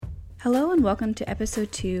Hello and welcome to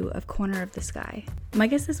episode 2 of Corner of the Sky. My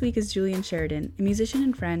guest this week is Julian Sheridan, a musician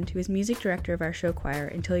and friend who was music director of our show choir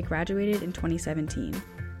until he graduated in 2017.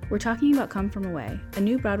 We're talking about Come From Away, a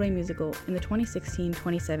new Broadway musical in the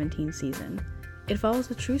 2016-2017 season. It follows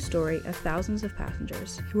the true story of thousands of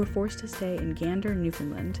passengers who were forced to stay in Gander,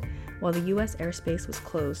 Newfoundland, while the U.S. airspace was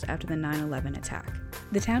closed after the 9/11 attack.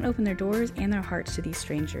 The town opened their doors and their hearts to these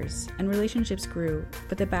strangers, and relationships grew,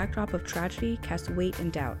 but the backdrop of tragedy cast weight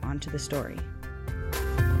and doubt onto the story.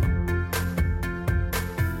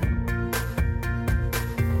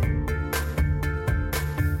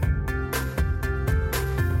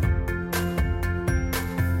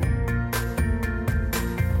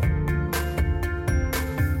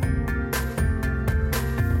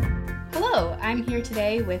 I'm here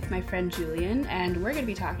today with my friend Julian, and we're going to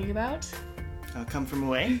be talking about... Come From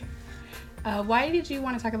Away. Why did you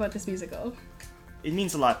want to talk about this musical? It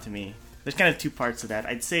means a lot to me. There's kind of two parts to that.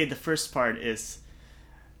 I'd say the first part is,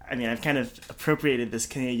 I've kind of appropriated this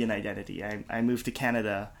Canadian identity. I moved to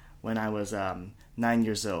Canada when I was 9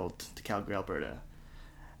 years old, to Calgary, Alberta.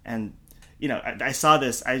 And, I saw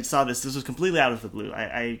this, this was completely out of the blue.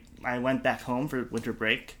 I went back home for winter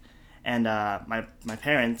break. And my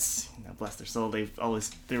parents, bless their soul, they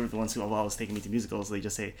were the ones who have always taken me to musicals. They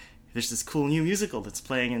just say, there's this cool new musical that's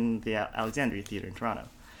playing in the Alexandria Theatre in Toronto.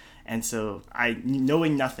 And so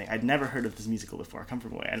knowing nothing, I'd never heard of this musical before, Come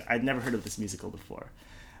From Away, and I'd never heard of this musical before.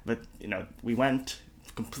 But, we went,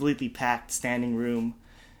 completely packed, standing room,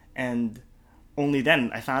 and only then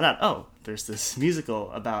I found out, there's this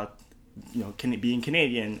musical about, being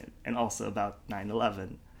Canadian and also about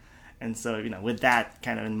 9/11. And so, with that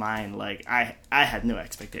kind of in mind, I had no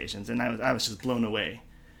expectations, and I was just blown away.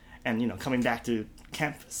 And, coming back to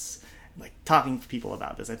campus, talking to people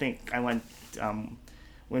about this, I think I went,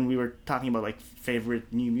 when we were talking about,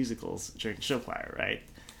 favorite new musicals during show choir, right?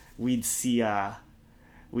 We'd see, I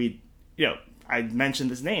mentioned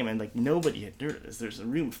this name, and, nobody had heard of this. There's a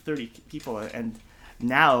room of 30 people, and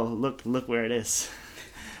now, look where it is.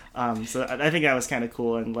 So I think that was kind of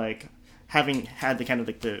cool, and, having had the kind of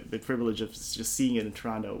the privilege of just seeing it in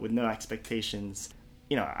Toronto with no expectations,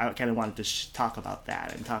 I kind of wanted to talk about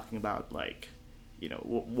that and talking about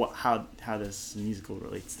how this musical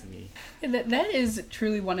relates to me. That is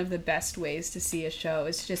truly one of the best ways to see a show,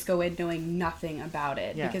 is to just go in knowing nothing about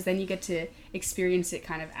it, because then you get to experience it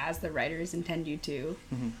kind of as the writers intend you to.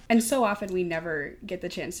 Mm-hmm. And so often we never get the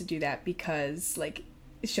chance to do that because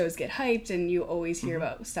shows get hyped and you always hear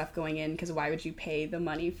about stuff going in, because why would you pay the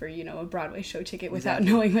money for, a Broadway show ticket without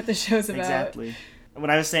knowing what the show's about? Exactly.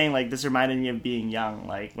 When I was saying, this reminded me of being young,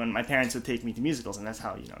 when my parents would take me to musicals, and that's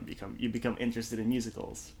how, you become interested in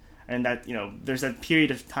musicals. And that, there's that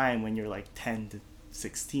period of time when you're 10 to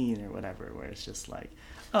 16 or whatever, where it's just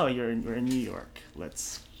we're in New York,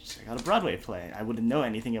 let's check out a Broadway play. I wouldn't know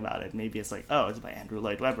anything about it. Maybe it's it's by Andrew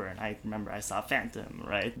Lloyd Webber, and I remember I saw Phantom,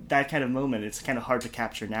 right? That kind of moment, it's kind of hard to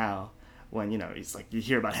capture now when, it's you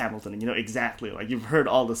hear about Hamilton and you know exactly, you've heard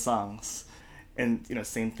all the songs. And,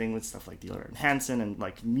 same thing with stuff like Dealer and Hanson and,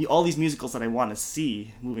 all these musicals that I want to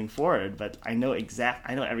see moving forward, but I know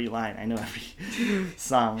every line, I know every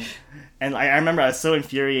song. And I remember I was so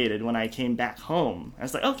infuriated when I came back home. I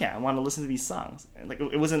was okay, I want to listen to these songs. And,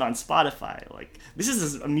 it wasn't on Spotify. This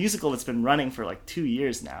is a musical that's been running for, 2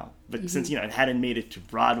 years now. But since, it hadn't made it to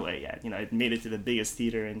Broadway yet, it made it to the biggest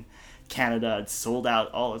theater in Canada. It sold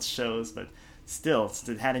out all its shows, but still, since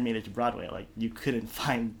it hadn't made it to Broadway, you couldn't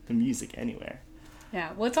find the music anywhere.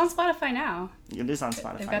 Yeah, well, it's on Spotify now. It is on Spotify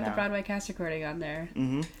now. They've got the Broadway cast recording on there.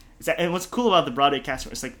 Mm-hmm. And what's cool about the Broadway cast,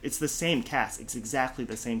 it's the same cast. It's exactly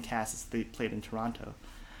the same cast as they played in Toronto.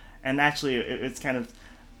 And actually, it's kind of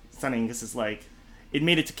stunning because it's it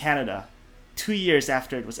made it to Canada 2 years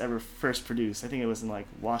after it was ever first produced. I think it was in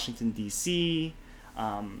Washington, D.C.,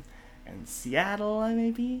 and Seattle,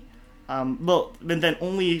 maybe. And then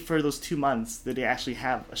only for those 2 months did they actually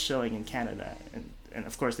have a showing in Canada. And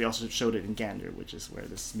of course, they also showed it in Gander, which is where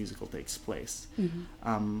this musical takes place.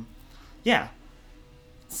 Mm-hmm.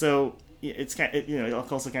 So it's kind of, it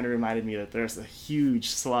also kind of reminded me that there's a huge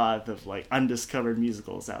swath of undiscovered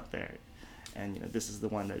musicals out there, and this is the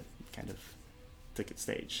one that kind of took its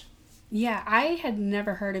stage. Yeah, I had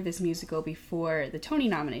never heard of this musical before the Tony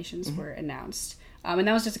nominations were announced, and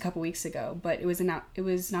that was just a couple weeks ago. But it was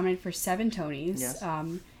nominated for 7 Tonys. Yes.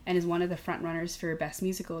 And is one of the front runners for Best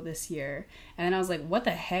Musical this year. And then I was like, what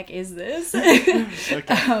the heck is this?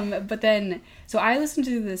 But then, so I listened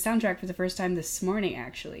to the soundtrack for the first time this morning,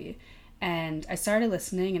 actually. And I started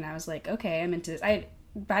listening, and I was like, okay, I'm into this.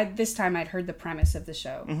 By this time, I'd heard the premise of the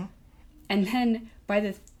show. Mm-hmm. And then by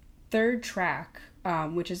the third track,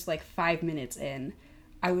 which is 5 minutes in,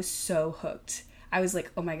 I was so hooked. I was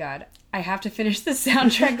like, oh my god, I have to finish the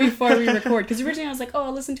soundtrack before we record. Because originally I was like, oh,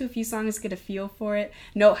 I'll listen to a few songs, get a feel for it.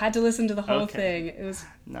 No, had to listen to the whole thing.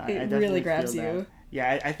 It really grabs you.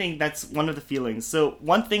 Yeah, I think that's one of the feelings. So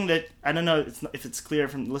one thing that, I don't know if it's clear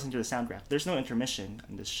from listening to the soundtrack, there's no intermission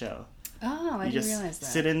in this show. Oh, I didn't realize that. You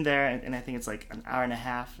just sit in there, and I think it's like an hour and a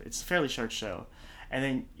half. It's a fairly short show. And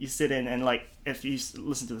then you sit in, and like, if you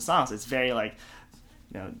listen to the songs, it's very like,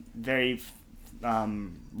 very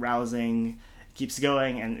rousing, keeps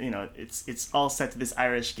going, and it's all set to this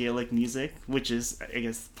Irish Gaelic music, which is, I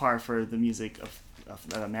guess, par for the music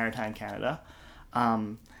of maritime Canada.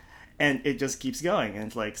 And it just keeps going, and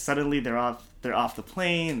it's like suddenly they're off the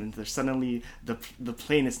plane, and suddenly the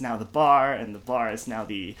plane is now the bar, and the bar is now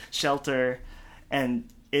the shelter, and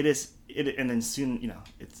and then soon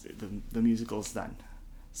it's the musical's done.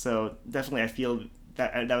 So definitely I feel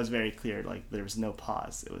that was very clear. Like, there was no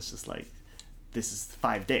pause. It was just like, this is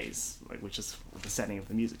 5 days, like, which is the setting of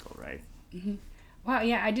the musical, right? Mm-hmm. Wow,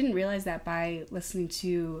 yeah, I didn't realize that by listening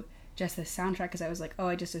to just the soundtrack, because I was like, oh,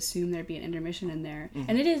 I just assumed there'd be an intermission in there. Mm-hmm.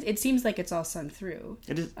 And it seems like it's all sung through.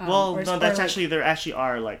 It is. There actually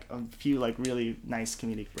are like a few like really nice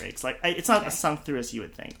comedic breaks. Like, it's not as sung through as you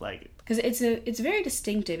would think. Like, because it's very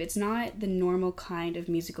distinctive. It's not the normal kind of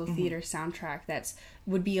musical theater soundtrack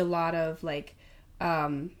would be a lot of like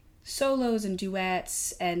solos and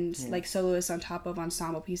duets and like soloists on top of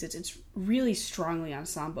ensemble pieces. It's really strongly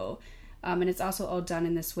ensemble, and it's also all done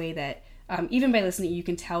in this way that even by listening, you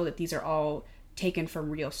can tell that these are all taken from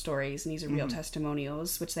real stories, and these are real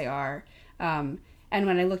testimonials, which they are. And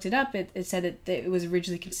when I looked it up, it said that it was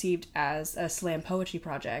originally conceived as a slam poetry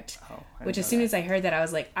project, which as soon as I heard that, I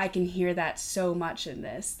was like, I can hear that so much in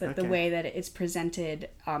this, that the way that it's presented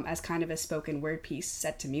as kind of a spoken word piece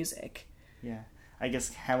set to music. Yeah. I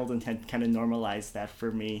guess Hamilton had kind of normalized that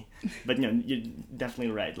for me, but you're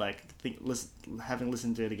definitely right. Like, having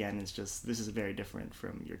listened to it again, it's just, this is very different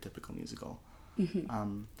from your typical musical.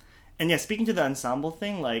 Mm-hmm. And yeah, speaking to the ensemble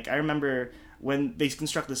thing, like, I remember when they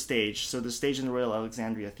construct the stage, so the stage in the Royal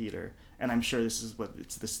Alexandria Theatre, and I'm sure this is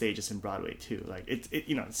the stage is in Broadway too. Like,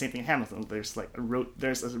 same thing in Hamilton. There's like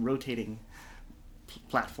there's a rotating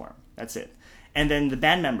platform. That's it. And then the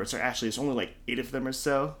band members there's only like 8 of them or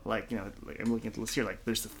so. Like, like I'm looking at the list here, like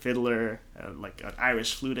there's the fiddler, like an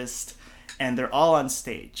Irish flutist, and they're all on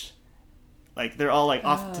stage. Like, they're all like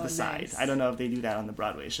off to the side. I don't know if they do that on the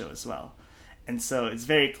Broadway show as well. And so it's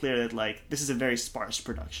very clear that like this is a very sparse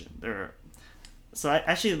production. There's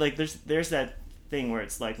that thing where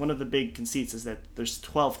it's like one of the big conceits is that there's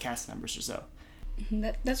 12 cast members or so.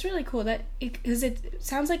 That's really cool. Because it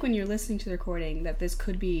sounds like when you're listening to the recording that this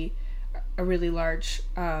could be a really large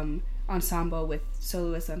ensemble with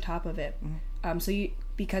soloists on top of it. Mm-hmm.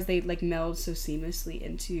 Because they like meld so seamlessly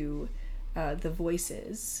into the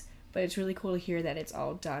voices, but it's really cool to hear that it's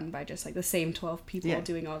all done by just like the same 12 people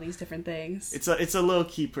doing all these different things. It's a low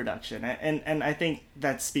key production, and I think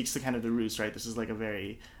that speaks to kind of the roots, right? This is like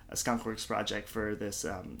a Skunkworks project for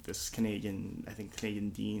this Canadian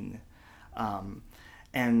dean,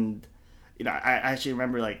 and I actually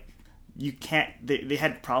remember like, they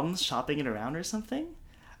had problems shopping it around or something.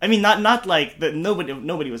 I mean, not like that.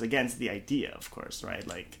 Nobody was against the idea, of course, right?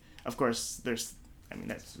 Like, of course, that's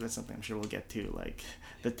something I'm sure we'll get to, like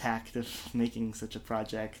the tact of making such a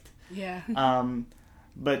project. Yeah.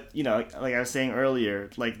 But like I was saying earlier,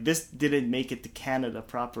 like this didn't make it to Canada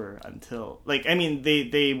proper until they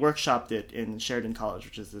workshopped it in Sheridan College,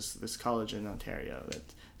 which is this college in Ontario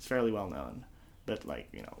that's fairly well known, but like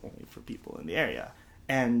only for people in the area.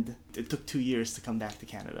 And it took 2 years to come back to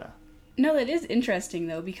Canada. No, that is interesting,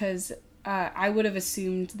 though, because I would have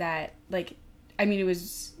assumed that, it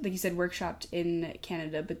was, like you said, workshopped in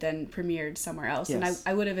Canada, but then premiered somewhere else. Yes. And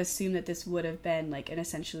I would have assumed that this would have been, like, an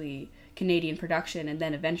essentially Canadian production and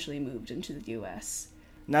then eventually moved into the U.S.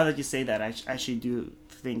 Now that you say that, I actually do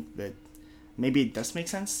think that maybe it does make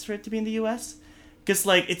sense for it to be in the U.S. Because,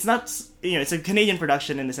 like, it's not, it's a Canadian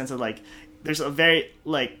production in the sense of, like, there's a very,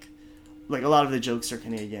 like a lot of the jokes are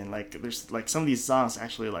Canadian. Like, there's like some of these songs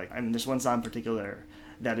actually, like, there's one song in particular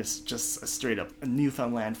that is just a straight up a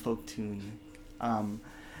Newfoundland folk tune, but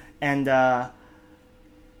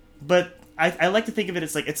I like to think of it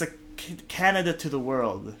as like it's a Canada to the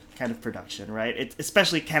world kind of production, right?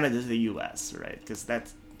 Especially Canada to the U.S., right? Because the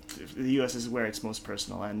U.S. is where it's most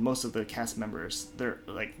personal, and most of the cast members, they're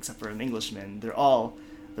like, except for an Englishman, they're all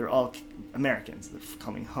Americans. They're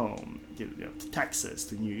coming home, to Texas,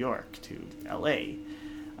 to New York, to L.A.,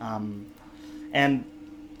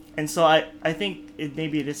 and so I think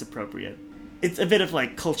maybe it is appropriate. It's a bit of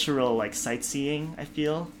like cultural like sightseeing, I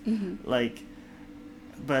feel,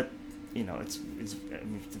 but it's I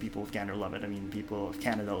mean, the people of Gander love it. I mean, people of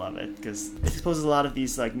Canada love it because it exposes a lot of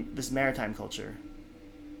these like this maritime culture,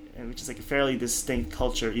 which is like a fairly distinct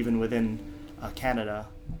culture even within Canada.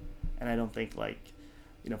 And I don't think like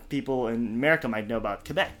people in America might know about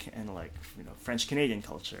Quebec and like French Canadian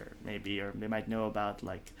culture maybe, or they might know about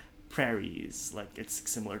like prairies, like it's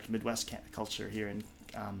similar to Midwest culture here in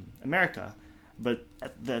America. But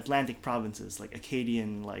the Atlantic provinces, like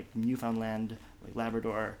Acadian, like Newfoundland, like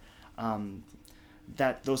Labrador,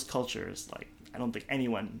 that those cultures, like I don't think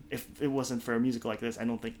anyone, if it wasn't for a musical like this, I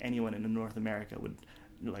don't think anyone in North America would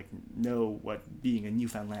like know what being a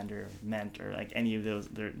Newfoundlander meant, or like any of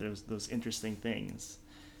those interesting things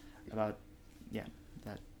about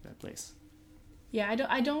that place. Yeah,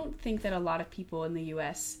 I don't think that a lot of people in the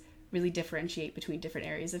U.S. really differentiate between different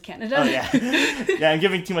areas of Canada. Oh yeah, yeah. I'm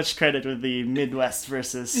giving too much credit with the Midwest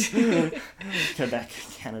versus Quebec,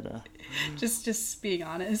 Canada. Just being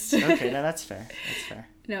honest. Okay, no, that's fair. That's fair.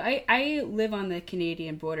 No, I live on the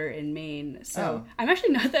Canadian border in Maine, so I'm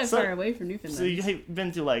actually not that far away from Newfoundland. So you've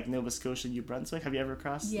been to like Nova Scotia, New Brunswick. Have you ever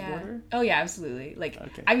crossed the border? Oh yeah, absolutely. Like,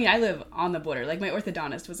 okay. I mean, I live on the border. Like, my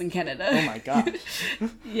orthodontist was in Canada. Oh my gosh.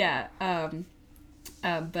 Yeah.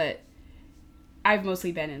 But I've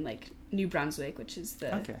mostly been in like New Brunswick, which is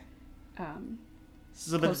the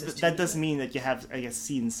so that does mean that you have, I guess,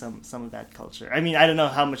 seen some of that culture. I mean, I don't know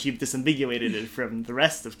how much you've disambiguated it from the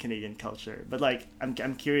rest of Canadian culture, but like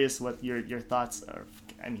I'm curious what your thoughts are.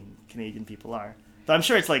 I mean, Canadian people are. But I'm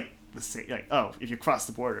sure it's like the same. Like, oh, if you cross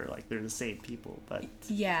the border, like they're the same people. But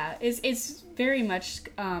yeah, it's very much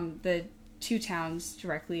the two towns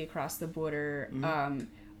directly across the border.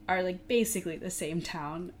 Are like basically the same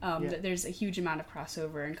town. There's a huge amount of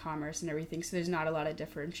crossover in commerce and everything, so there's not a lot of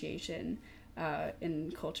differentiation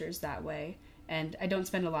in cultures that way. And I don't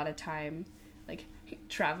spend a lot of time like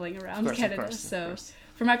traveling around Canada, so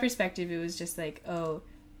from my perspective, it was just like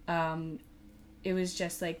it was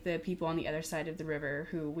just like the people on the other side of the river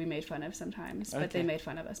who we made fun of sometimes, but they made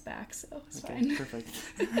fun of us back, so it's fine. Perfect.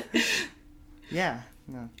 Yeah,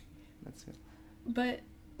 no, that's good. But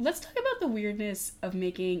let's talk about the weirdness of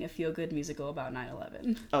making a feel-good musical about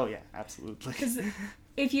 9/11. Oh yeah, absolutely. Because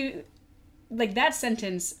if you like, that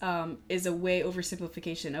sentence is a way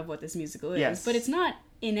oversimplification of what this musical is, but it's not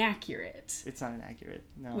inaccurate. It's not inaccurate,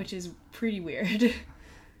 no. Which is pretty weird.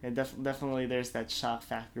 Yeah, definitely there's that shock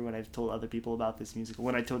factor when I've told other people about this musical,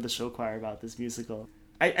 when I told the show choir about this musical.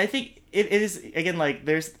 I think it is, again, like,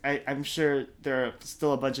 I'm sure there are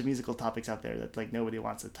still a bunch of musical topics out there that, like, nobody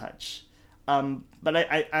wants to touch. But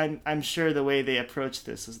I'm sure the way they approach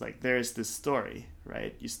this is, like, there's this story,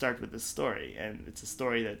 right? You start with this story, and it's a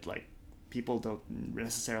story that, like, people don't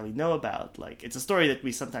necessarily know about. Like, it's a story that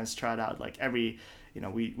we sometimes trot out, like, every,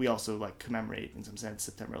 we also, like, commemorate, in some sense,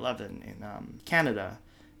 September 11 in Canada.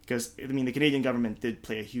 Because, I mean, the Canadian government did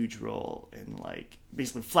play a huge role in, like,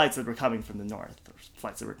 basically flights that were coming from the north, or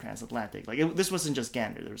flights that were transatlantic. Like, this wasn't just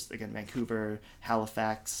Gander. There was, again, Vancouver,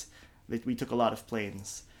 Halifax. We took a lot of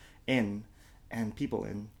planes in and people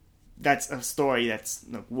in. That's a story that's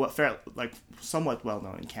somewhat well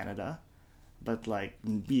known in Canada, but, like,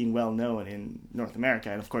 being well known in North America,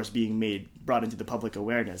 and, of course, being brought into the public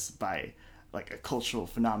awareness by, like, a cultural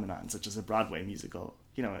phenomenon such as a Broadway musical,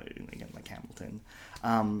 again, like Hamilton,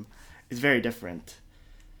 is very different.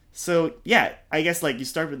 So, yeah, I guess, like, you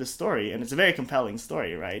start with the story, and it's a very compelling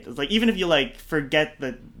story, right? It's like, even if you, like, forget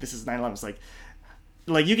that this is 9/11, it's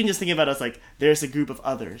like you can just think about it as, like, there's a group of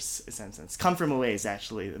others, in some sense. Come From Away is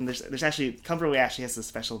actually, and there's actually, Come From Away actually has a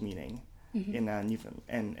special meaning in Newfoundland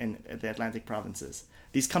and the Atlantic provinces.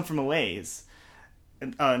 These Come From Aways,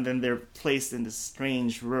 and then they're placed in this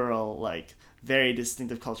strange, rural, like, very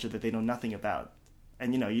distinctive culture that they know nothing about.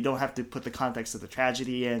 And, you don't have to put the context of the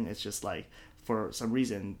tragedy in. It's just, like, for some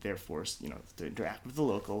reason, they're forced, to interact with the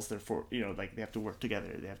locals. Therefore, like, they have to work together.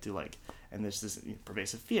 They have to, like, and there's this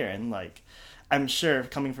pervasive fear. And, like, I'm sure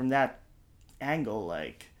coming from that angle,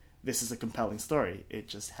 like, this is a compelling story. It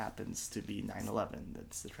just happens to be 9/11.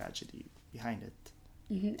 That's the tragedy behind it.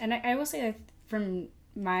 Mm-hmm. And I will say that from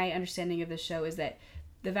my understanding of the show is that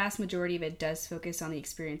the vast majority of it does focus on the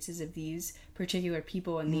experiences of these particular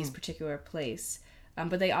people in these particular place.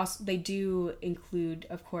 But they do include,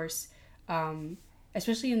 of course,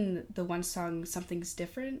 especially in the one song, Something's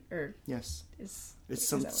Different, or yes,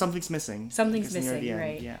 something's missing. Something's missing,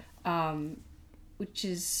 right? Yeah. Which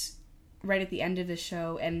is right at the end of the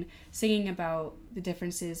show, and singing about the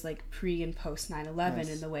differences, like, pre and post 9/11,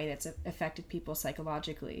 and the way that's affected people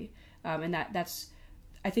psychologically. And that's,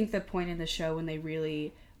 I think, the point in the show when they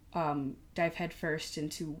really dive headfirst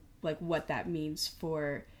into, like, what that means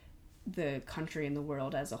for the country and the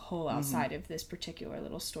world as a whole outside of this particular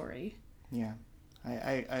little story. Yeah,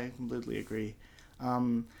 I completely agree.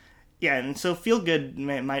 Yeah, and so feel good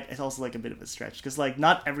might it's also like a bit of a stretch because like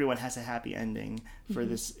not everyone has a happy ending for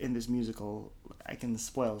this in this musical. I can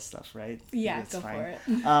spoil stuff, right? Yeah, go for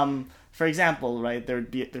it. For example, right,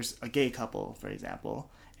 there's a gay couple, for example,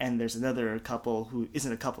 and there's another couple who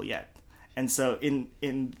isn't a couple yet, and so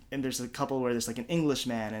in there's a couple where there's like an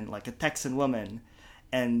Englishman and like a Texan woman,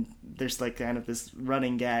 and there's like kind of this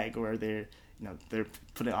running gag where they're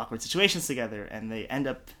put in awkward situations together and they end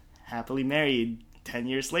up happily married 10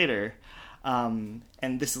 years later. And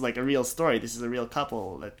this is like a real story. This is a real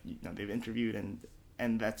couple that they've interviewed,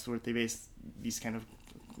 and that's where they base these kind of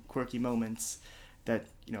quirky moments that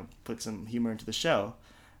put some humor into the show.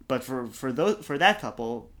 But for that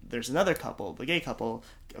couple, there's another couple, the gay couple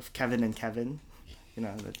of Kevin and Kevin.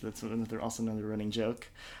 That's also another running joke.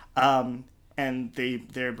 And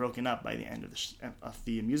they're broken up by the end of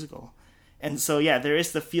the musical. And so yeah, there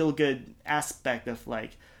is the feel good aspect of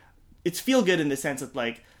like, it's feel good in the sense that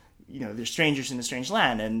like, they're strangers in a strange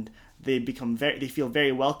land, and they feel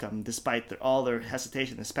very welcome despite all their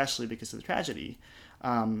hesitation, especially because of the tragedy.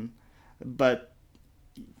 But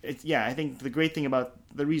I think the great thing about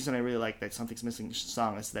the reason I really like that Something's Missing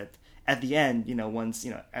song is that at the end, once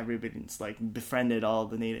everybody's like befriended all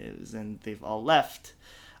the natives and they've all left,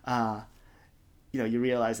 you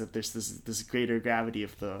realize that there's this greater gravity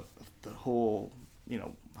of the whole,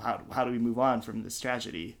 how do we move on from this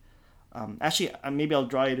tragedy? Actually, maybe I'll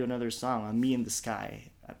draw you to another song, Me in the Sky,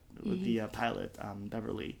 with the pilot,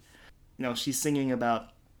 Beverly. She's singing about,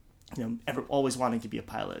 always wanting to be a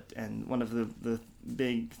pilot. And one of the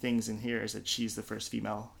big things in here is that she's the first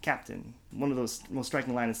female captain. One of those most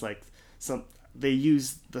striking lines is like, they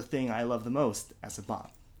use the thing I love the most as a bomb,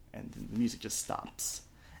 and the music just stops.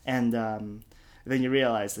 And then you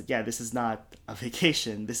realize that, yeah, this is not a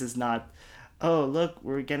vacation. This is not, oh, look,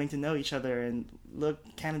 we're getting to know each other, and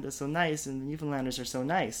look, Canada's so nice, and the Newfoundlanders are so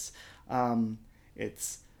nice.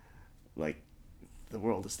 It's like the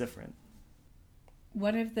world is different.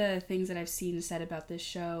 One of the things that I've seen said about this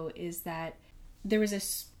show is that there was a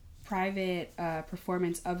private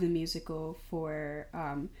performance of the musical for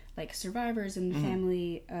like survivors and the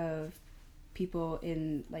family of people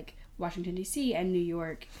in like Washington, D.C. and New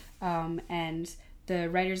York. And the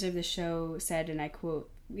writers of the show said, and I quote,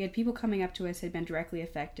 "We had people coming up to us who had been directly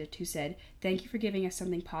affected who said, 'Thank you for giving us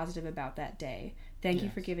something positive about that day. Thank you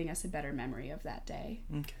for giving us a better memory of that day.'"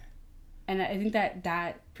 Okay. And I think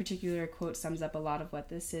that particular quote sums up a lot of what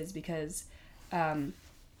this is, because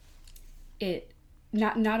it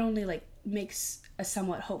not only like makes a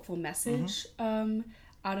somewhat hopeful message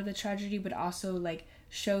out of the tragedy, but also like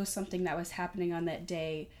shows something that was happening on that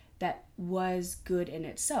day that was good in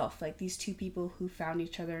itself. Like these two people who found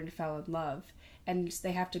each other and fell in love, and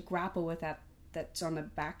they have to grapple with that's on the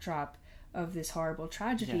backdrop of this horrible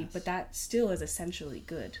tragedy, but that still is essentially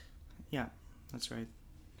good. Yeah, that's right.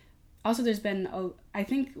 Also, there's been, I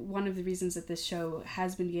think one of the reasons that this show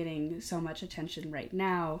has been getting so much attention right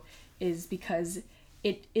now is because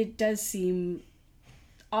it does seem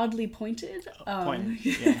oddly pointed.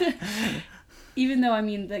 Yeah. Even though, I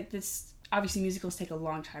mean, like this, obviously musicals take a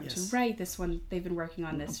long time to Yes. write. This one, they've been working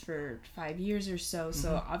on this for 5 years or so,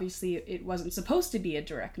 so obviously it wasn't supposed to be a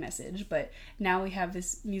direct message, but now we have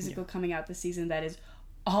this musical coming out this season that is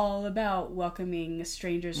all about welcoming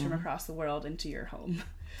strangers from across the world into your home.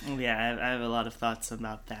 Yeah, I have a lot of thoughts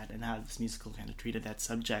about that and how this musical kind of treated that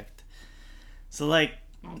subject. So, like,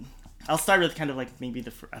 I'll start with kind of like maybe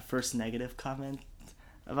a first negative comment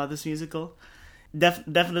about this musical.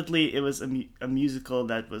 Definitely, it was a musical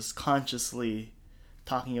that was consciously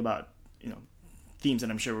talking about, themes that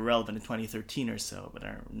I'm sure were relevant in 2013 or so, but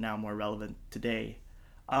are now more relevant today.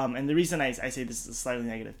 And the reason I say this is a slightly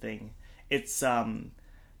negative thing, it's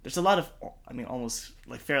there's a lot of, almost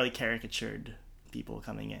like fairly caricatured people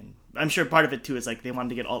coming in. I'm sure part of it too is like they wanted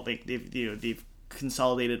to get all like they've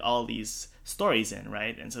consolidated all these stories in,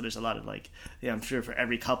 right? And so there's a lot of like, I'm sure for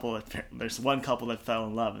every couple there's one couple that fell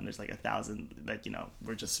in love, and there's like 1,000 that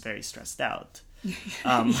were just very stressed out.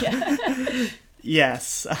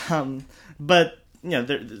 Yes, but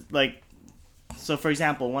there's like, so for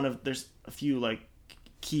example, there's a few like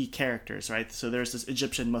key characters, right? So there's this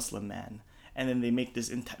Egyptian Muslim man, and then they make there's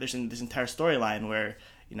this entire storyline where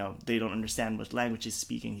they don't understand what language he's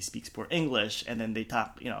speaking. He speaks poor English, and then they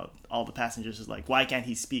talk. All the passengers is like, why can't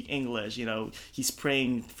he speak English? He's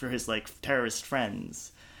praying for his like terrorist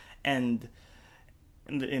friends, and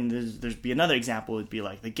there'd be another example. Would be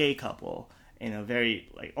like the gay couple. Very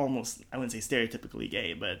like almost, I wouldn't say stereotypically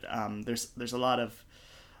gay, but there's a lot of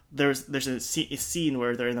there's a scene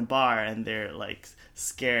where they're in a bar and they're like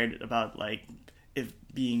scared about like if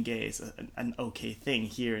being gay is an okay thing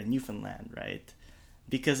here in Newfoundland, right?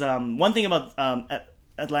 Because one thing about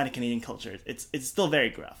Atlantic Canadian culture, it's still very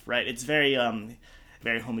gruff, right? It's very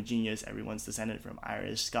very homogeneous. Everyone's descended from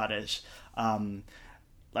Irish, Scottish.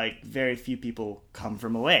 Like very few people come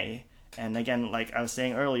from away. And again, like I was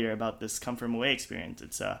saying earlier about this come from away experience,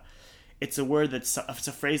 it's a word it's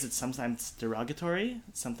a phrase that's sometimes derogatory,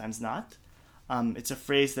 sometimes not. It's a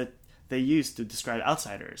phrase that they use to describe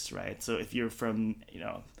outsiders, right? So if you're from,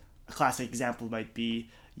 a classic example might be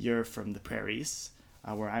you're from the prairies,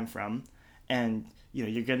 where I'm from, and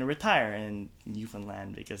you're going to retire in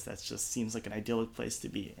Newfoundland because that just seems like an idyllic place to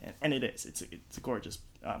be, and it is. It's a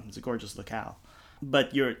gorgeous locale.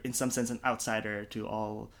 But you're in some sense an outsider to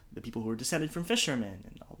all the people who are descended from fishermen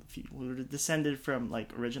and all the people who are descended from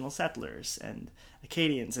like original settlers and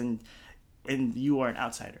Acadians, and you are an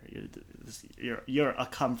outsider. You're a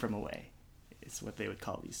come from away. It's what they would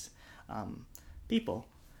call these people,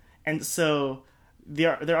 and so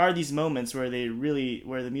there are these moments where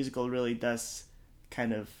the musical really does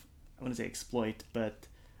kind of, I wouldn't say exploit, but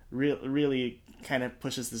really kind of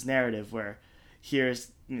pushes this narrative where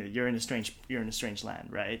here's you're in a strange land,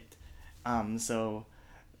 right? So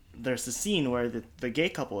there's the scene where the gay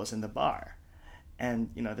couple is in the bar, and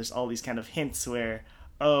there's all these kind of hints where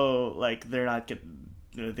like they're not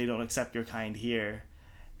they don't accept your kind here,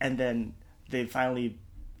 and then they finally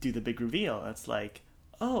do the big reveal. It's like,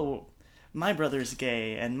 oh, my brother's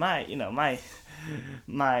gay, and my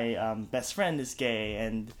best friend is gay,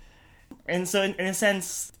 and so in a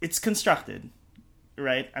sense it's constructed,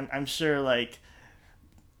 right? I'm sure like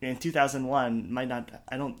in 2001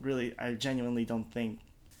 I genuinely don't think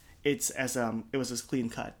it was as clean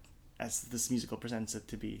cut as this musical presents it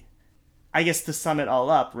to be. I guess to sum it all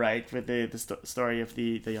up, right, with the story of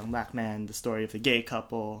the young black man, the story of the gay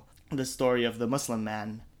couple, the story of the Muslim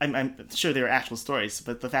man, I'm sure they were actual stories,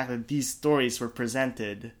 but the fact that these stories were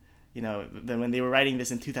presented, then when they were writing this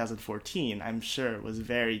in 2014, I'm sure it was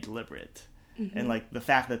very deliberate. Mm-hmm. And like the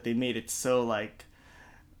fact that they made it so like,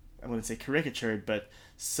 I wouldn't say caricatured, but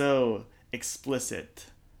so explicit,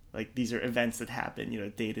 like these are events that happen,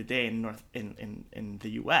 day to day in the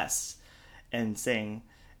U.S. and saying,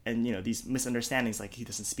 and these misunderstandings like he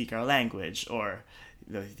doesn't speak our language, or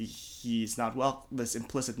he's not this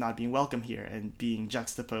implicit not being welcome here, and being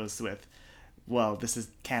juxtaposed with, well, this is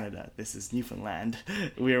Canada, this is Newfoundland,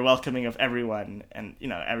 we are welcoming of everyone, and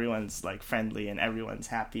everyone's like friendly and everyone's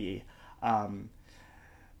happy.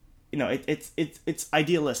 It's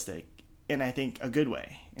idealistic in, I think, a good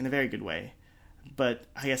way, in a very good way. But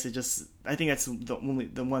I guess I think that's the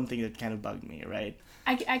one thing that kind of bugged me, right?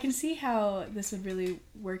 I can see how this would really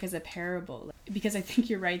work as a parable, because I think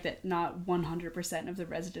you're right that not 100% of the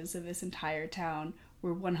residents of this entire town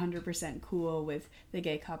were 100% cool with the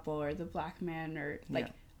gay couple or the black man, or like,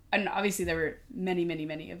 yeah. And obviously there were many, many,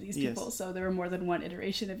 many of these people, yes. So there were more than one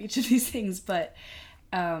iteration of each of these things, but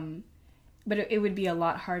it would be a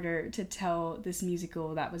lot harder to tell this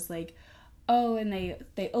musical that was like, oh, and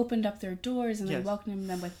they opened up their doors and yes. They welcomed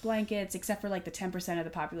them with blankets, except for like the 10% of the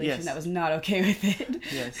population yes. That was not okay with it.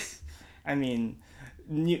 Yes. I mean,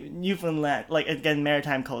 Newfoundland, like, again,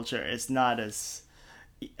 maritime culture is not as,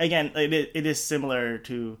 again, it is similar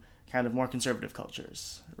to kind of more conservative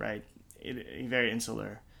cultures, right? Very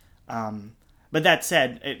insular. But that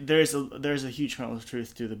said, there's a huge kernel of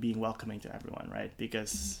truth to the being welcoming to everyone, right?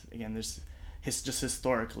 Because, again, just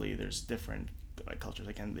historically, there's different cultures,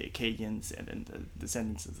 again, the Acadians and then the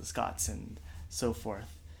descendants of the Scots and so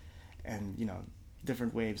forth, and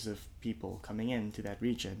different waves of people coming into that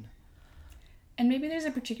region. And maybe there's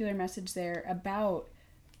a particular message there about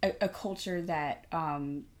a culture that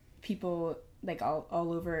people like all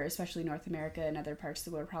over, especially North America and other parts of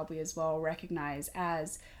the world probably as well, recognize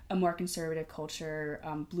as a more conservative culture,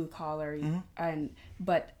 blue collar, mm-hmm.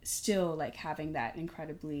 But still like having that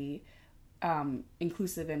incredibly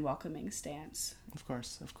inclusive and welcoming stance. Of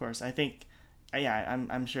course. I think,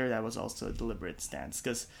 I'm sure that was also a deliberate stance,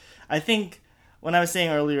 because I think when I was saying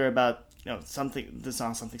earlier about the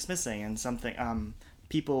song Something's Missing, and something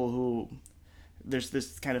people who there's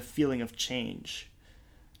this kind of feeling of change.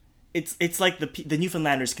 It's like the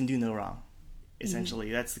Newfoundlanders can do no wrong. Essentially,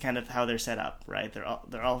 mm-hmm. That's kind of how they're set up, right?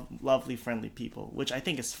 They're all lovely, friendly people, which I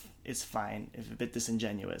think is fine, if a bit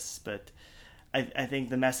disingenuous, but I think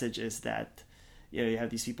the message is that you have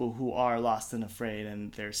these people who are lost and afraid,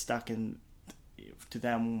 and they're stuck in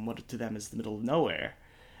what to them is the middle of nowhere,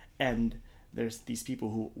 and there's these people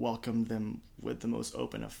who welcome them with the most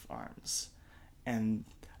open of arms,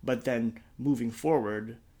 but then moving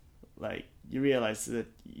forward, like you realize that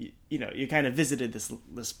you kind of visited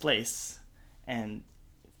this place, and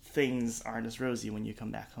things aren't as rosy when you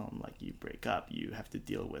come back home. Like you break up, you have to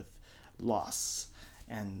deal with loss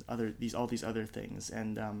and all these other things,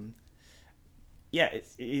 and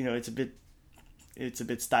it's a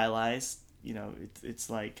bit stylized. It's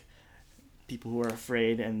like people who are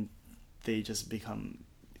afraid, and they just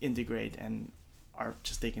integrate and are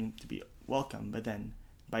just taken to be welcome. But then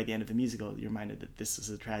by the end of the musical, you're reminded that this was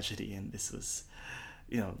a tragedy, and this was,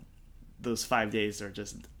 those 5 days are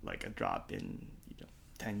just like a drop in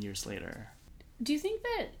 10 years later. Do you think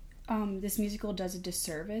that this musical does a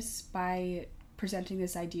disservice by presenting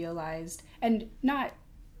this idealized and not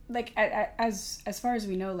like as far as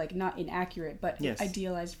we know, like not inaccurate, but yes,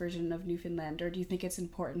 idealized version of Newfoundland? Or do you think it's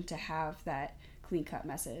important to have that clean cut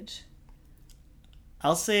message?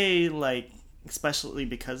 I'll say, like, especially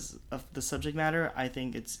because of the subject matter, I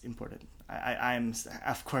think it's important. I'm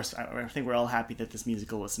of course, I think we're all happy that this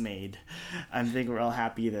musical was made. I think we're all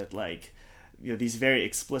happy that, like, these very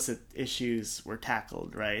explicit issues were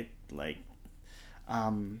tackled, right? Like,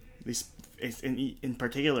 these in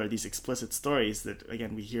particular, these explicit stories that,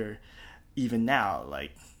 again, we hear even now,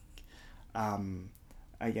 like,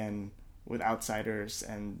 again, with outsiders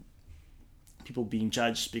and people being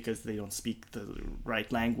judged because they don't speak the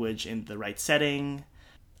right language in the right setting.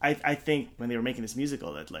 I think when they were making this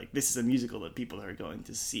musical that, like, this is a musical that people are going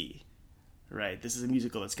to see, right? This is a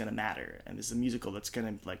musical that's going to matter, and this is a musical that's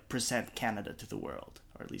going to, like, present Canada to the world,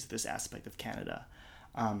 or at least this aspect of Canada.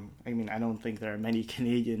 I mean, I don't think there are many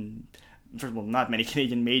not many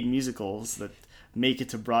Canadian-made musicals that make it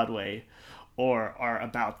to Broadway or are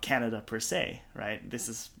about Canada per se, right? This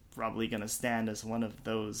is probably going to stand as one of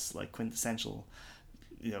those, like, quintessential,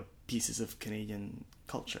 pieces of Canadian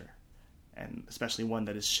culture, and especially one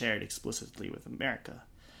that is shared explicitly with America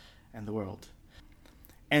and the world.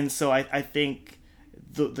 And so I think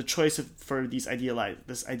the choice for this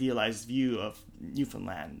idealized view of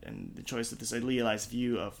Newfoundland, and the choice of this idealized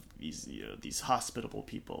view of these hospitable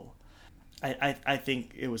people, I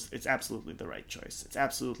think it's absolutely the right choice. It's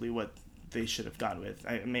absolutely what they should have gone with.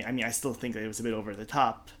 I mean, I still think that it was a bit over the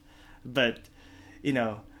top, but you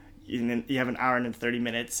have an hour and 30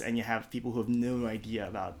 minutes, and you have people who have no idea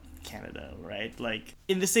about Canada, right? Like,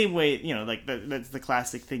 in the same way, like that's the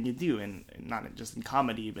classic thing you do, in not just in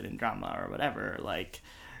comedy but in drama or whatever. Like,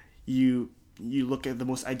 you look at the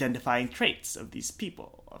most identifying traits of these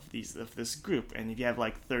people, of this group, and if you have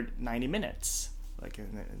like 90 minutes, like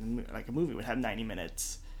a movie would have 90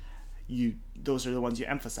 minutes, those are the ones you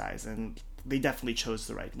emphasize, and they definitely chose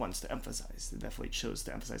the right ones to emphasize. They definitely chose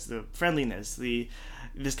to emphasize the friendliness,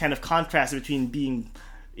 this kind of contrast between being,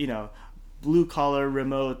 blue collar,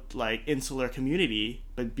 remote, like insular community,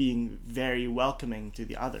 but being very welcoming to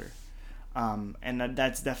the other, and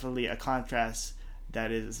that's definitely a contrast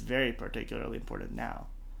that is very particularly important now.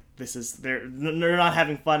 They're not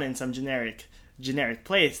having fun in some generic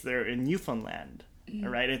place. They're in Newfoundland.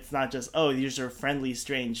 Right? It's not just, these are friendly,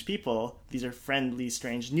 strange people. These are friendly,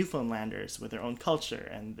 strange Newfoundlanders with their own culture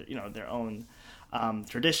and, their own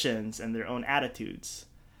traditions and their own attitudes.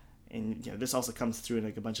 And, this also comes through in,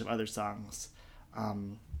 like, a bunch of other songs.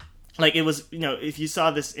 Like, it was, if you saw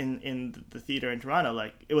this in the theater in Toronto,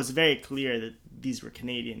 like, it was very clear that these were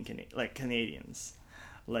Canadians.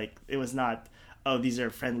 Like, it was not, these are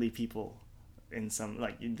friendly people in some,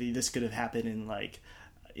 like, this could have happened in, like,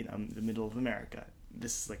 the middle of America.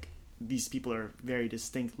 This is, like, these people are very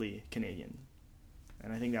distinctly Canadian,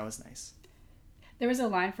 and I think that was nice. There was a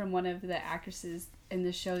line from one of the actresses in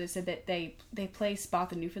the show that said that they play Spot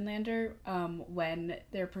the Newfoundlander when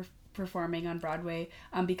they're performing on Broadway,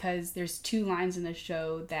 because there's 2 lines in the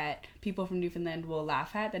show that people from Newfoundland will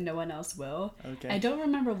laugh at that no one else will. Okay. I don't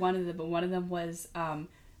remember one of them, but one of them was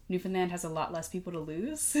Newfoundland has a lot less people to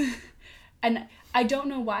lose. And I don't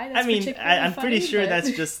know why that's particularly I'm funny, pretty sure but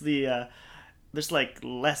that's just the... there's, like,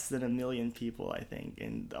 less than 1 million people, I think,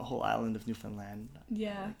 in the whole island of Newfoundland.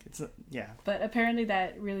 Yeah. Yeah. But apparently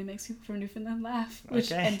that really makes people from Newfoundland laugh.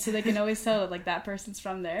 And so they can always tell, like, that person's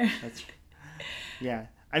from there. That's yeah.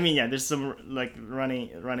 I mean, yeah, there's some, like,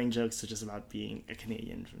 running jokes just about being a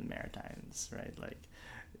Canadian from the Maritimes, right? Like,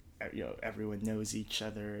 everyone knows each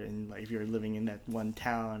other, and, like, if you're living in that one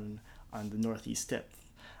town on the northeast tip,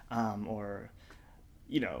 or,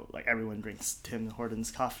 like, everyone drinks Tim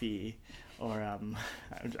Hortons coffee, or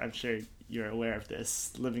I'm sure you're aware of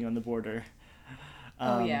this, living on the border.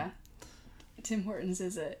 Yeah, Tim Hortons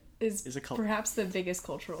is a perhaps the biggest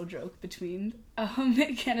cultural joke between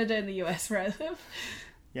Canada and the U.S. where I live.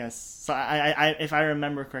 Yes, so I if I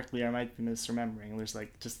remember correctly, I might be misremembering. There's,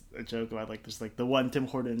 like, just a joke about, like, there's, like, the one Tim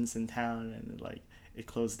Hortons in town, and, like, it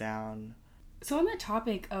closed down. So on the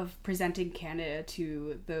topic of presenting Canada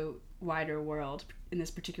to the wider world, in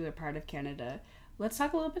this particular part of Canada, let's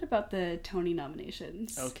talk a little bit about the Tony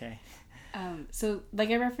nominations. Okay. So like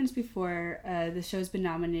I referenced before, the show's been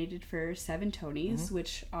nominated for 7 Tonys, Mm-hmm.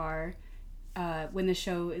 which are, when the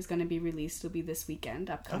show is going to be released, it'll be this weekend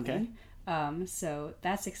upcoming. So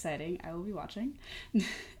that's exciting. I will be watching.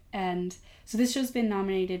 And so this show's been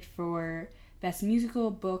nominated for Best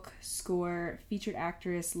Musical, Book, Score, Featured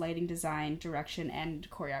Actress, Lighting Design, Direction, and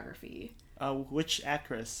Choreography. Which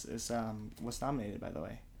actress was nominated, by the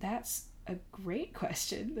way? That's a great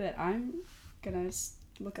question that I'm gonna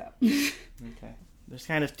look up. Okay. There's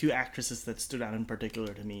kind of 2 actresses that stood out in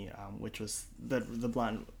particular to me, which was the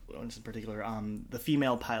blonde ones in particular, the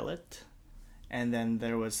female pilot, and then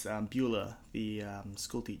there was Beulah, the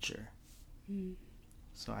school teacher.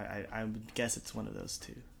 So I would guess it's one of those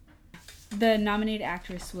 2. The nominated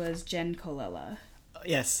actress was Jen Colella.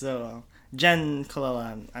 Yes, so Jen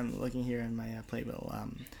Colella, I'm looking here in my playbill.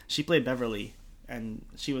 She played Beverly, and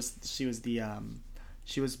she was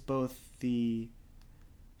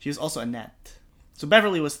also Annette. So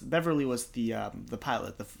Beverly was the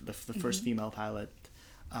pilot, the first female pilot,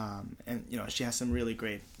 and she has some really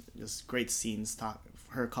great scenes.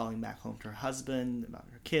 Her calling back home to her husband, about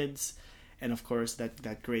her kids, and of course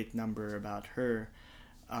that great number about her,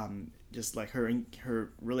 just like her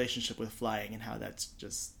relationship with flying and how that's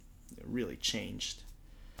just really changed.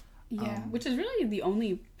 Yeah, which is really the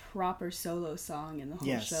only proper solo song in the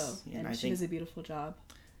whole show, and she does a beautiful job.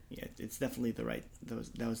 Yeah, it's definitely that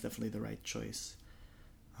was definitely the right choice.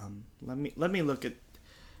 Let me look at.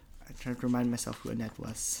 I'm trying to remind myself who Annette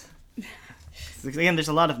was. Again, there's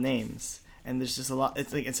a lot of names, and there's just a lot.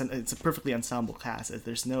 It's like it's a perfectly ensemble cast.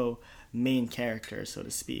 There's no main character, so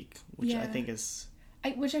to speak, which I think is.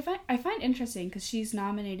 Which I find interesting because she's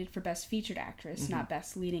nominated for Best Featured Actress, not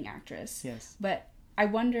Best Leading Actress. Yes. But I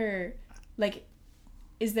wonder, like,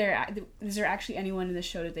 is there actually anyone in the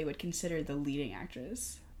show that they would consider the leading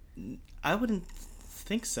actress? I wouldn't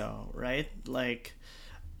think so, right? Like,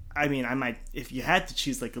 I mean, I might, if you had to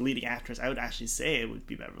choose like a leading actress, I would actually say it would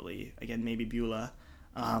be Beverly. Again, maybe Beulah.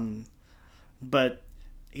 But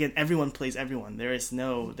again, everyone plays everyone. There is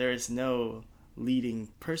no leading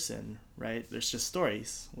person, right? There's just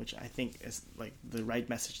stories, which I think is like the right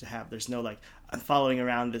message to have. There's no like, I'm following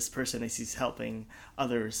around this person as he's helping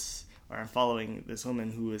others, or I'm following this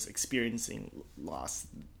woman who is experiencing loss.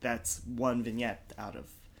 That's one vignette out of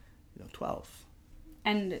 12.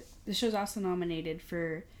 And the show's also nominated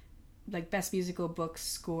for like Best Musical, Book,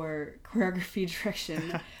 Score, Choreography,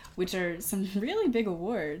 Direction, which are some really big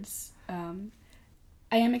awards.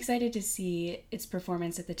 I am excited to see its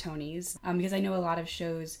performance at the Tonys, because I know a lot of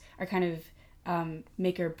shows are kind of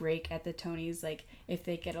make or break at the Tonys. Like, if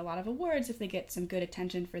they get a lot of awards, if they get some good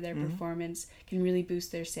attention for their performance, can really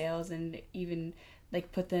boost their sales and even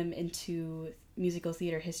like put them into musical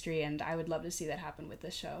theater history. And I would love to see that happen with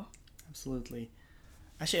this show. Absolutely.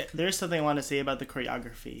 Actually, there's something I want to say about the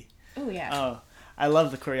choreography. Oh, yeah. Oh, I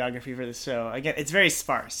love the choreography for this show. Again, it's very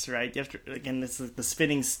sparse, right? You have to, again, it's the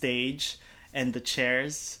spinning stage and the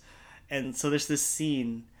chairs. And so there's this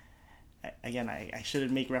scene. Again, I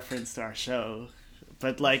shouldn't make reference to our show.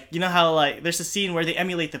 But, like, you know how, like, there's a scene where they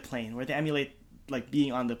emulate the plane, where they emulate, like,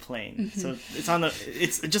 being on the plane. So it's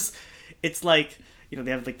like,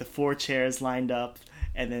 they have, like, the 4 chairs lined up,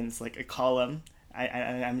 and then it's, like, a column.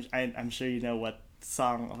 I'm sure you know what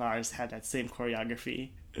song of ours had that same choreography,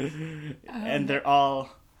 and they're all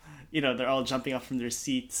jumping up from their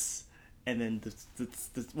seats, and then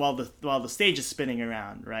while the stage is spinning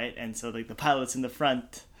around, right? And so like the pilot's in the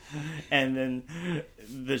front, and then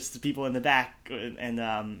there's the people in the back, and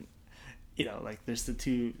like there's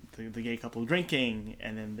the gay couple drinking,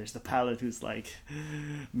 and then there's the pilot who's like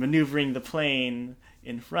maneuvering the plane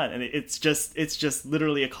in front, and it's just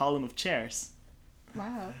literally a column of chairs.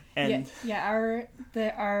 Wow. And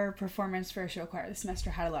our performance for a show choir this semester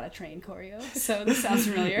had a lot of train choreo, so this sounds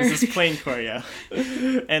familiar. This is plane choreo.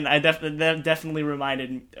 And I was definitely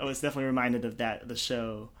reminded of that, the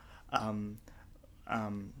show.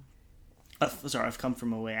 I've come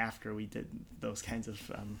from away after we did those kinds of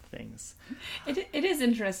things. It is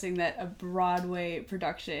interesting that a Broadway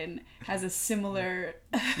production has a similar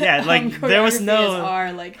there was no as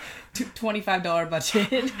our like $25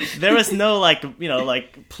 budget. There was no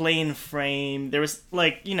like plain frame. There was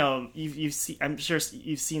you've seen, I'm sure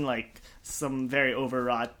you've seen like some very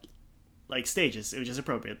overwrought like stages, which is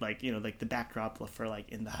appropriate, like the backdrop for like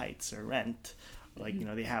In the Heights or Rent. Like,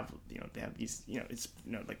 they have these, it's,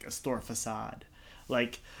 like a store facade.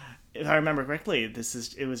 Like, if I remember correctly,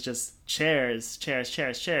 it was just chairs,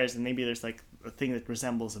 and maybe there's like a thing that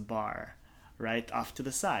resembles a bar, right, off to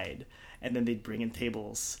the side, and then they'd bring in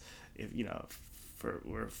tables, if, for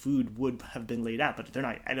where food would have been laid out, but they're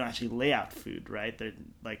not. I don't actually lay out food, right? They're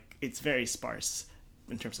like, it's very sparse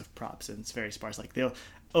in terms of props, and it's very sparse. Like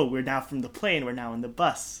we're now from the plane, we're now in the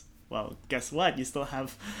bus. Well, guess what? You still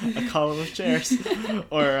have a column of chairs,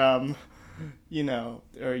 or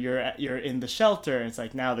or you're in the shelter, and it's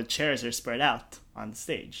like now the chairs are spread out on the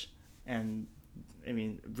stage, and I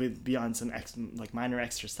mean, with beyond some minor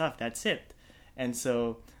extra stuff, that's it. And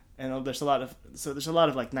so, there's a lot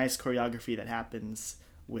of like nice choreography that happens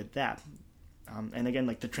with that. And again,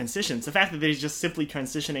 like the transitions, the fact that they're just simply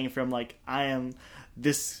transitioning from like, I am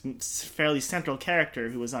this fairly central character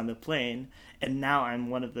who was on the plane, and now I'm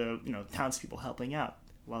one of the townspeople helping out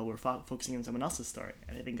while we're focusing on someone else's story.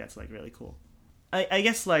 And I think that's like really cool. I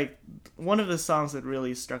guess like one of the songs that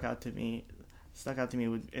really stuck out to me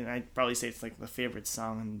would, and I'd probably say it's like the favorite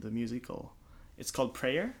song in the musical. It's called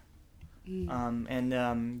Prayer.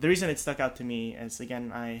 The reason it stuck out to me is,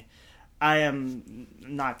 again, I am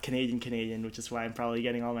not Canadian, which is why I'm probably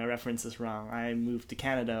getting all my references wrong. I moved to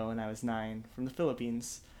Canada when I was 9 from the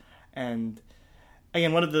Philippines, and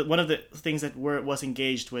again, one of the things that was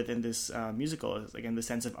engaged with in this musical is, again, the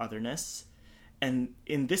sense of otherness. And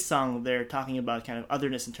in this song, they're talking about kind of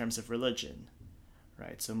otherness in terms of religion,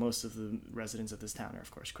 right? So most of the residents of this town are,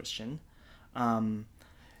 of course, Christian,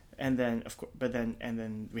 and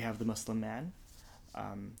then we have the Muslim man,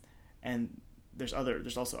 and there's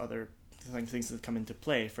also other things that come into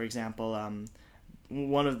play. For example,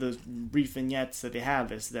 one of the brief vignettes that they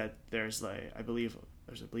have is that there's I believe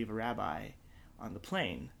a rabbi on the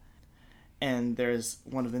plane, and there's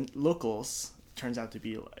one of the locals, turns out to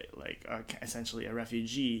be essentially a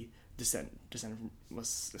refugee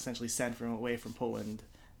was essentially sent away from Poland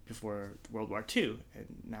before World War II, and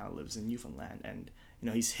now lives in Newfoundland. And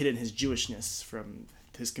he's hidden his Jewishness from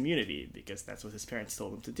his community because that's what his parents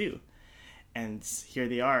told him to do. And here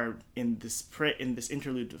they are in this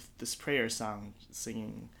interlude of this prayer song,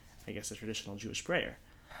 singing, I guess, a traditional Jewish prayer.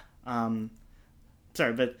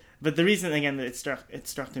 But the reason, again, that it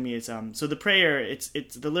struck to me is so the prayer, it's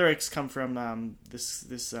the lyrics come from it's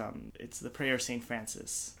the prayer of Saint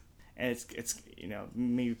Francis, and it's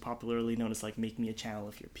maybe popularly known as like "Make Me a Channel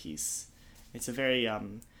of Your Peace." It's a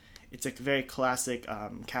very classic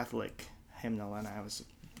Catholic hymnal, and I was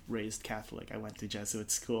raised Catholic. I went to Jesuit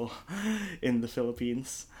school in the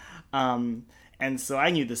Philippines, and so I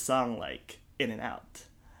knew the song like in and out,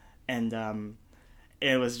 and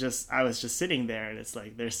I was just sitting there, and it's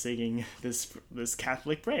like they're singing this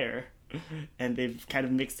Catholic prayer, and they've kind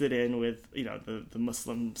of mixed it in with the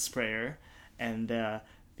Muslim's prayer and the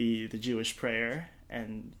Jewish prayer,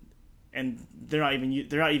 and they're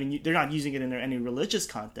not using it in any religious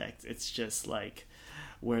context. It's just like,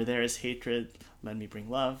 where there is hatred, let me bring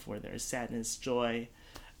love. Where there is sadness, joy,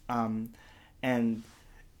 and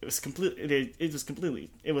it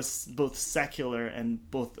was both secular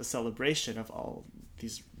and both a celebration of all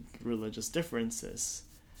these religious differences.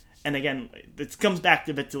 And again, it comes back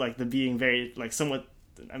a bit to like the being very like somewhat,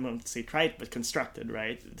 I won't say trite, but constructed,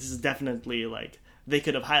 right? This is definitely like, they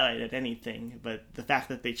could have highlighted anything, but the fact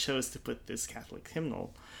that they chose to put this Catholic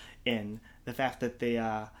hymnal in, the fact that they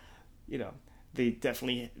they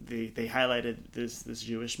highlighted this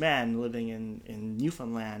Jewish man living in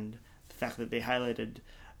Newfoundland, the fact that they highlighted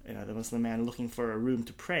the Muslim man looking for a room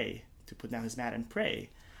to pray, to put down his mat and pray,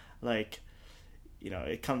 like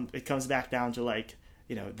it comes back down to like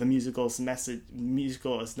the musical's message.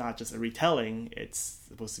 Musical is not just a retelling; it's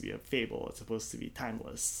supposed to be a fable. It's supposed to be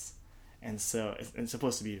timeless, and so it's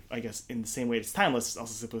supposed to be, I guess, in the same way it's timeless, it's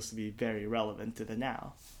also supposed to be very relevant to the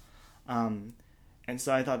now. And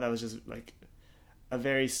so I thought that was just like a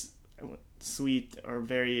very sweet, or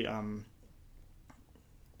very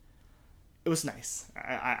it was nice.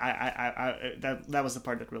 That was the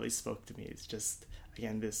part that really spoke to me. It's just,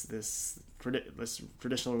 again, this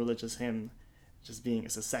traditional religious hymn just being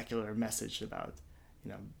as a secular message about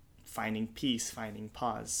finding peace, finding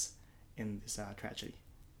pause in this tragedy.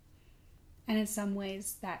 And in some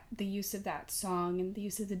ways, that the use of that song and the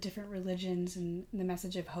use of the different religions and the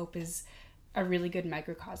message of hope is a really good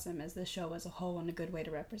microcosm as the show as a whole, and a good way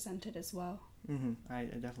to represent it as well. Mm-hmm. I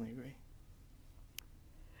definitely agree.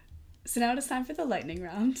 So now it's time for the lightning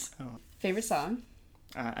round. Oh. Favorite song?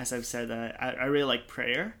 As I've said, I really like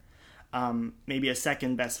Prayer. Maybe a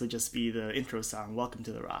second best would just be the intro song, Welcome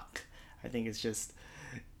to the Rock. I think it's just,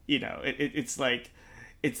 it's like,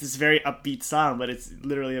 it's this very upbeat song, but it's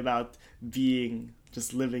literally about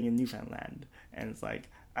just living in Newfoundland. And it's like,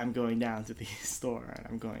 I'm going down to the store, and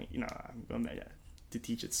I'm going to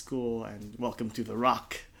teach at school, and welcome to the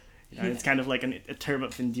Rock, It's kind of like a term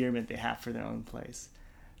of endearment they have for their own place.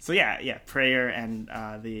 So yeah, Prayer and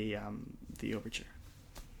the overture.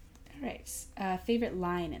 All right. Favorite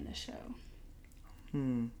line in the show?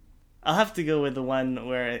 I'll have to go with the one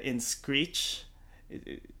where in Screech,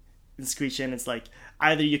 and it's like,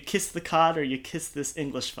 either you kiss the cod or you kiss this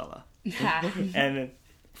English fella. And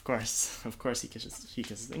of course he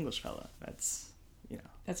kisses the English fella. That's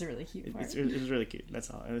that's a really cute part. It was really cute. That's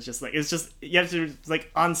all. And it's just you have to, like,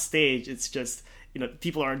 on stage, it's just,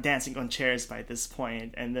 people are dancing on chairs by this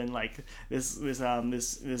point, and then like this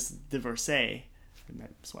divorcee,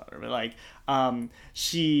 but like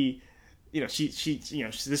she this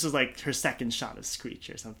is like her second shot of Screech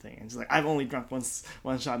or something, and she's like, I've only drunk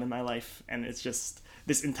one shot in my life, and it's just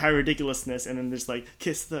this entire ridiculousness, and then there's like,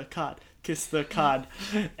 kiss the cod,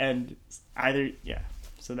 and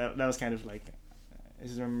so that was kind of like, I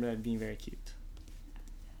just remember that being very cute.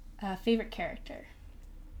 Favorite character?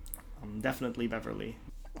 Definitely Beverly.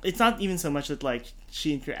 It's not even so much that like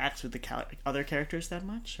she interacts with the other characters that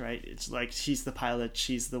much, right? It's like she's the pilot,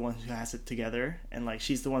 she's the one who has it together, and like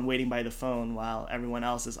she's the one waiting by the phone while everyone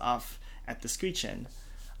else is off at the Screech Inn.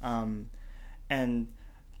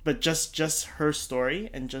 But just her story,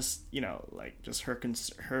 and just just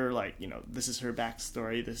her like this is her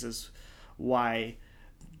backstory. This is why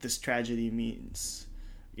this tragedy means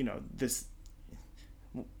this.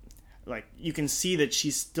 Like, you can see that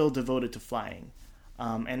she's still devoted to flying.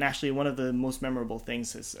 And actually, one of the most memorable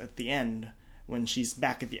things is at the end when she's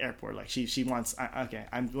back at the airport. Like, she wants, okay,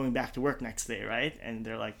 I'm going back to work next day, right? And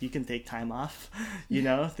they're like, you can take time off.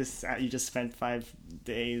 This you just spent 5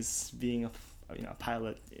 days being a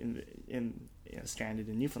pilot in stranded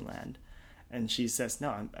in Newfoundland. And she says,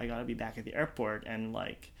 no, I gotta be back at the airport. And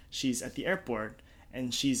like, she's at the airport,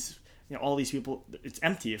 and she's all these people, it's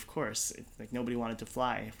empty, of course. It's like nobody wanted to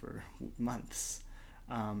fly for months.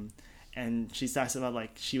 And she talks about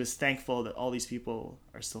like she was thankful that all these people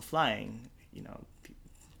are still flying.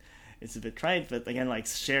 It's a bit trite, but again, like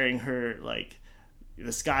sharing her, like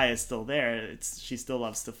the sky is still there. She still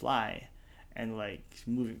loves to fly, and like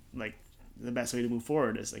moving, like the best way to move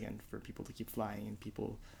forward is again for people to keep flying and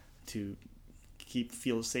people to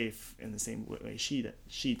feel safe in the same way she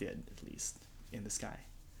did, at least in the sky.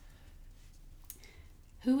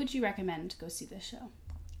 Who would you recommend go see this show?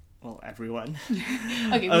 Well, everyone.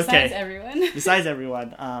 Okay, besides everyone. Besides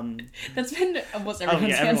everyone. That's been almost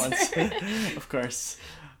everyone's answer. Of course.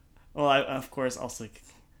 Well, of course, also,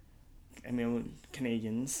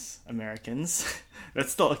 Canadians, Americans.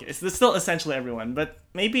 That's still okay. It's still essentially everyone, but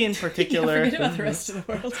maybe in particular. Forget about the rest of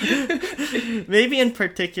the world. Maybe in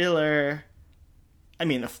particular.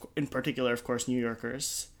 In particular, of course, New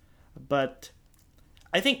Yorkers, but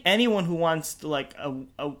I think anyone who wants to like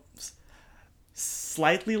a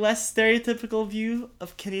slightly less stereotypical view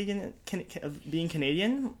of of being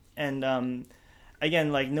Canadian, and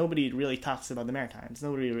again, like nobody really talks about the Maritimes,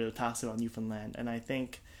 nobody really talks about Newfoundland, and I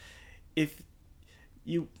think if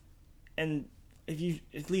you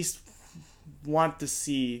at least want to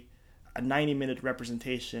see a 90-minute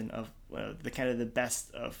representation of the kind of the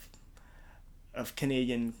best of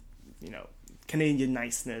Canadian, Canadian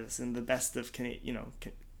niceness and the best of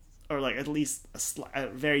or like at least a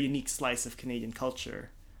very unique slice of Canadian culture,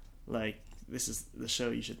 like this is the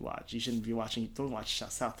show you should watch. You shouldn't be watching. Don't watch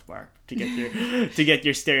South Park to get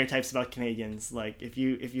your stereotypes about Canadians. Like if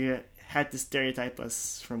you had to stereotype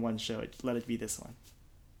us from one show, let it be this one.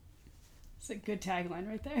 It's a good tagline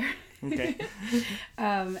right there. Okay.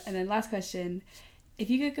 And then last question: if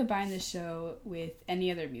you could combine this show with any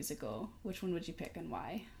other musical, which one would you pick and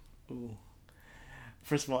why? Ooh.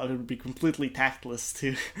 First of all, it would be completely tactless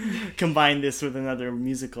to combine this with another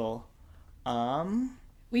musical.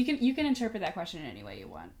 You can interpret that question in any way you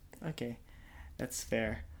want. Okay, that's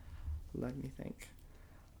fair. Let me think.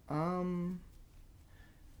 I'm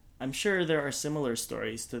sure there are similar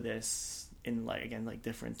stories to this in like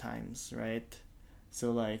different times, right? So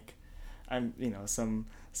like, some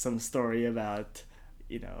story about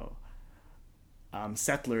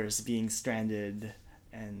settlers being stranded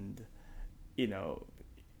and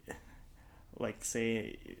let's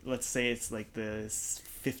say it's like the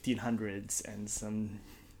 1500s and some.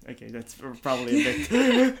 Okay, that's probably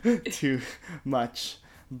a bit too much,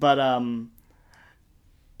 but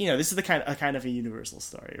this is a kind of a universal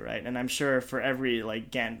story, right? And I'm sure for every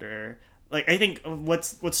like gander, like I think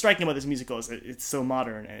what's striking about this musical is it's so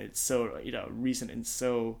modern and it's so recent and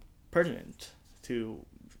so pertinent to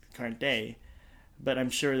current day. But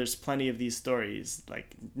I'm sure there's plenty of these stories,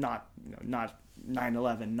 like not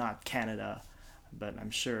 9/11, not Canada, but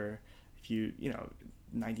I'm sure if you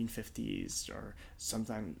 1950s or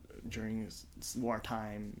sometime during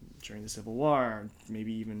wartime, during the Civil War,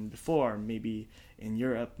 maybe even before, maybe in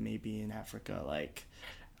Europe, maybe in Africa. Like,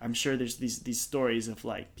 I'm sure there's these stories of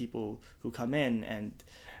like people who come in and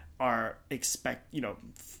are as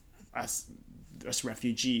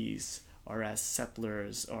refugees or as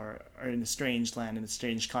settlers or are in a strange land, in a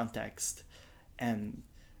strange context, and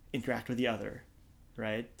interact with the other,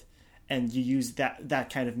 right? And you use that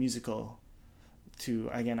kind of musical to,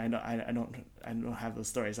 again, I don't have those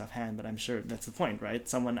stories offhand, but I'm sure that's the point, right?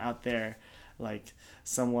 Someone out there, like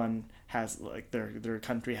someone has like their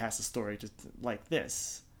country has a story like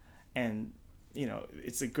this, and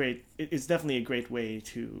it's definitely a great way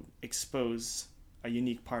to expose a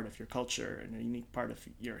unique part of your culture and a unique part of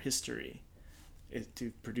your history,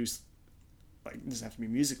 to produce, like, it doesn't have to be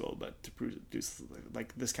musical, but to produce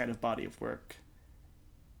like this kind of body of work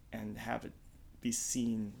and have it be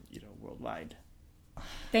seen, worldwide.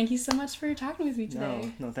 Thank you so much for talking with me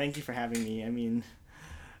today. No, thank you for having me. I mean,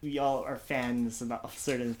 we all are fans of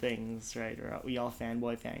certain things, right? Or we all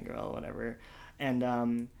fanboy, fangirl, whatever.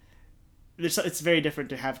 And it's very different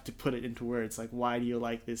to have to put it into words. Like, why do you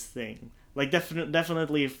like this thing? Like,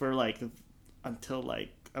 definitely for like until like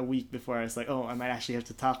a week before, I was like, oh, I might actually have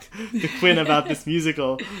to talk to Quinn about this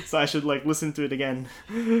musical, so I should like listen to it again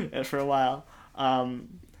for a while.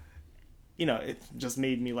 It just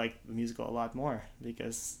made me like the musical a lot more,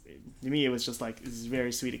 because to me it was just like this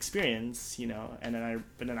very sweet experience, and then I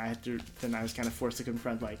was kind of forced to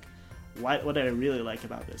confront like what did I really like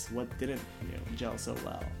about this, what didn't gel so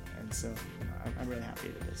well, and so I'm really happy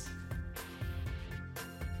with this.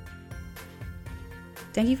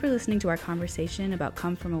 Thank you for listening to our conversation about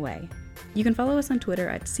Come From Away. You can follow us on Twitter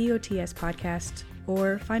at COTS Podcast,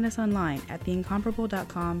 or find us online at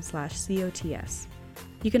theincomparable.com/COTS.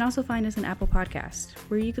 You can also find us on Apple Podcasts,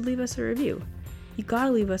 where you could leave us a review. You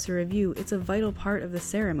gotta leave us a review, it's a vital part of the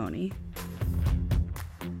ceremony.